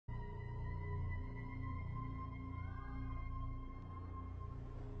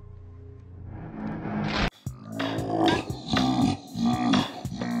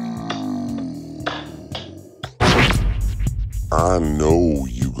I know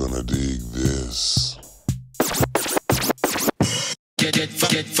you gonna dig this.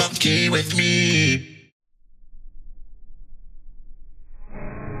 Get funky with me.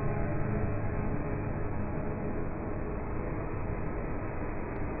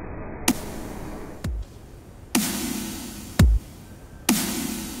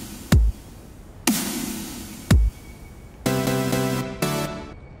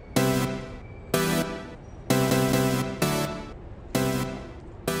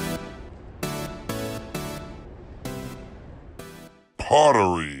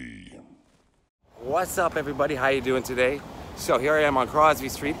 Pottery. What's up, everybody? How you doing today? So here I am on Crosby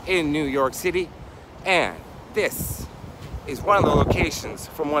Street in New York City, and this is one of the locations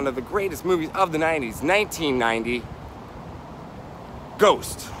from one of the greatest movies of the 90s, 1990,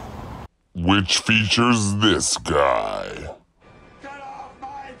 Ghost. Which features this guy. Get off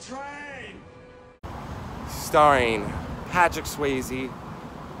my train! Starring Patrick Swayze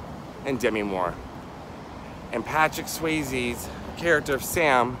and Demi Moore. And Patrick Swayze's character of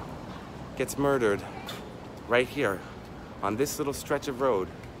Sam gets murdered right here on this little stretch of road.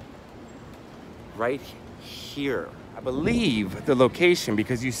 Right here. I believe the location,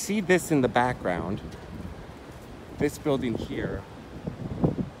 because you see this in the background, this building here.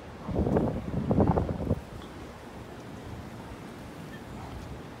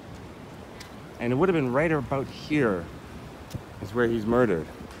 And it would have been right about here is where he's murdered.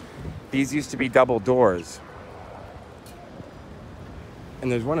 These used to be double doors.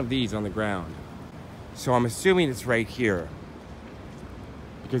 And there's one of these on the ground. So I'm assuming it's right here.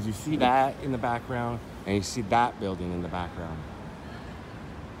 Because you see that in the background, and you see that building in the background.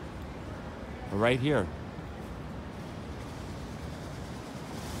 Right here.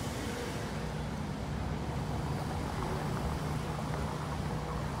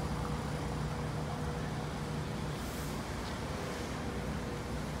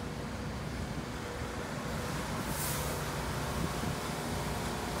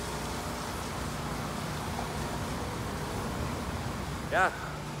 Yeah,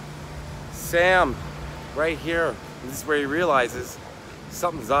 Sam, right here. This is where he realizes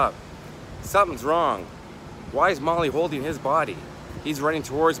something's up. Something's wrong. Why is Molly holding his body? He's running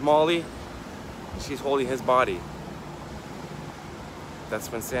towards Molly, and she's holding his body. That's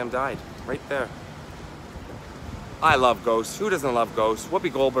when Sam died, right there. I love Ghost. Who doesn't love Ghost?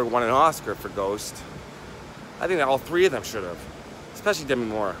 Whoopi Goldberg won an Oscar for Ghost. I think that all three of them should have. Especially Demi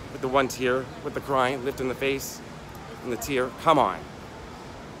Moore, with the one tear, with the crying, lifting the face, and the tear. Come on.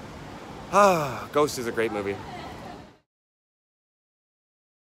 Ah, Ghost is a great movie.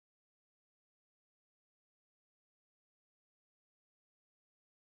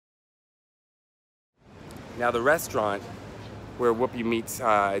 Now the restaurant where Whoopi meets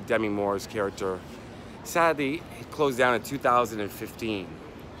Demi Moore's character, sadly, it closed down in 2015.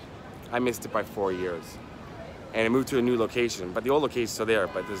 I missed it by 4 years. And it moved to a new location, but the old location's still there,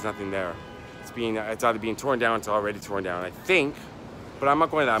 but there's nothing there. It's either being torn down or it's already torn down, I think. But I'm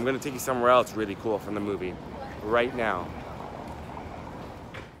not going to that. I'm going to take you somewhere else really cool from the movie right now.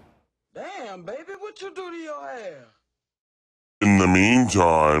 Damn, baby, what you do to your hair? In the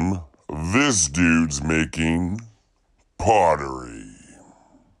meantime, this dude's making pottery.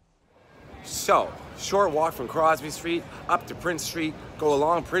 So, short walk from Crosby Street up to Prince Street, go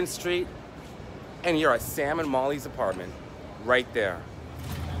along Prince Street, and you're at Sam and Molly's apartment right there.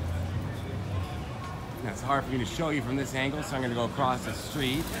 Now, it's hard for me to show you from this angle, so I'm going to go across the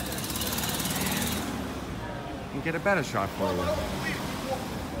street and get a better shot for you.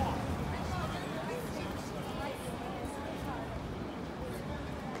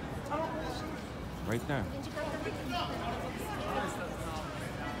 Right there.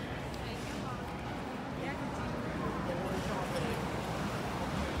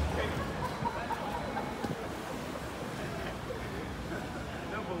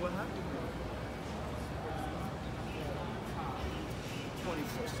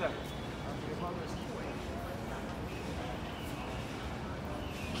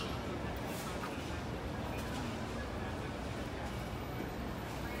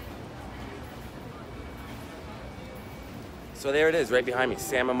 So there it is, right behind me,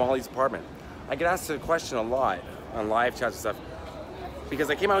 Sam and Molly's apartment. I get asked a question a lot on live chats and stuff, because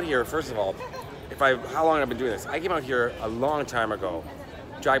I came out here, first of all, how long I've been doing this. I came out here a long time ago,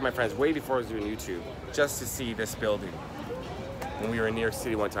 dragged my friends way before I was doing YouTube, just to see this building when we were in New York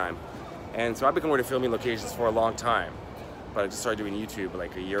City one time. And so I've been going to filming locations for a long time, but I just started doing YouTube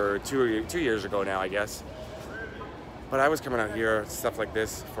like a year or 2 years ago now, I guess. But I was coming out here, stuff like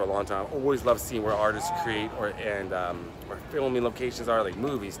this, for a long time. Always loved seeing where artists create where filming locations are, like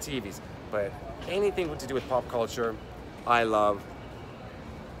movies, TVs. But anything to do with pop culture, I love,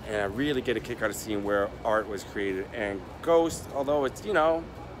 and I really get a kick out of seeing where art was created. And Ghost, although it's, you know,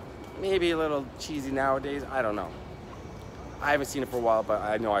 maybe a little cheesy nowadays, I don't know. I haven't seen it for a while, but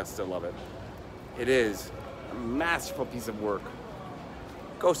I know I still love it. It is a masterful piece of work.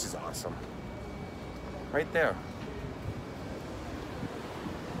 Ghost is awesome. Right there.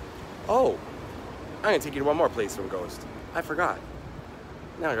 Oh, I'm gonna take you to one more place from Ghost. I forgot.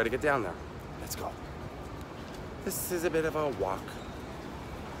 Now I gotta get down there. Let's go. This is a bit of a walk.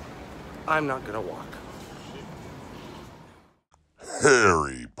 I'm not gonna walk.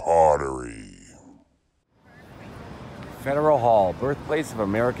 Harry Pottery. Federal Hall, birthplace of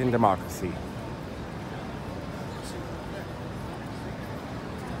American democracy.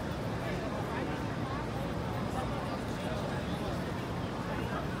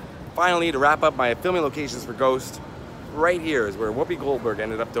 Finally, to wrap up my filming locations for Ghost, right here is where Whoopi Goldberg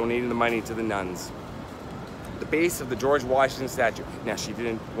ended up donating the money to the nuns. The base of the George Washington statue. Now, she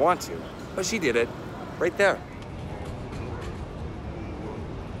didn't want to, but she did it right there.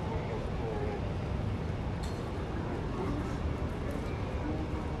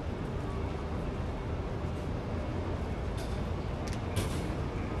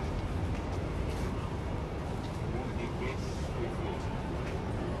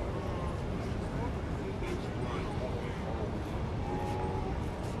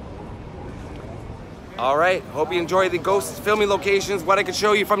 All right, hope you enjoy the Ghost filming locations, what I could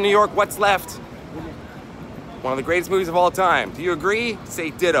show you from New York, what's left. One of the greatest movies of all time. Do you agree?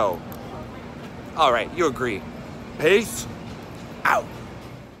 Say ditto. All right, you agree. Peace out.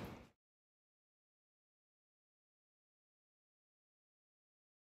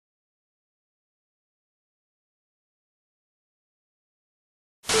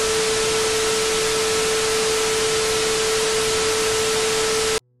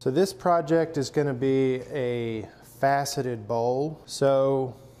 So this project is going to be a faceted bowl.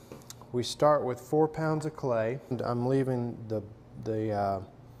 So we start with 4 pounds of clay. And I'm leaving the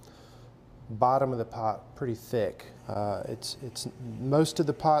bottom of the pot pretty thick. Most of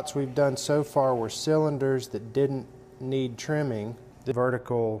the pots we've done so far were cylinders that didn't need trimming. The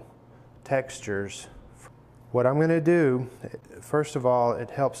vertical textures. What I'm going to do, first of all,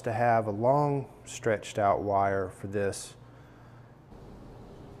 it helps to have a long stretched out wire for this.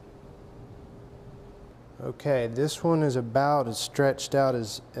 Okay, this one is about as stretched out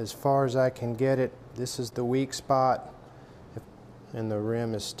as far as I can get it. This is the weak spot, and the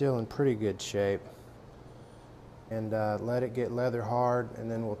rim is still in pretty good shape. And let it get leather hard,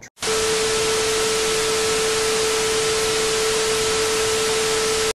 and then we'll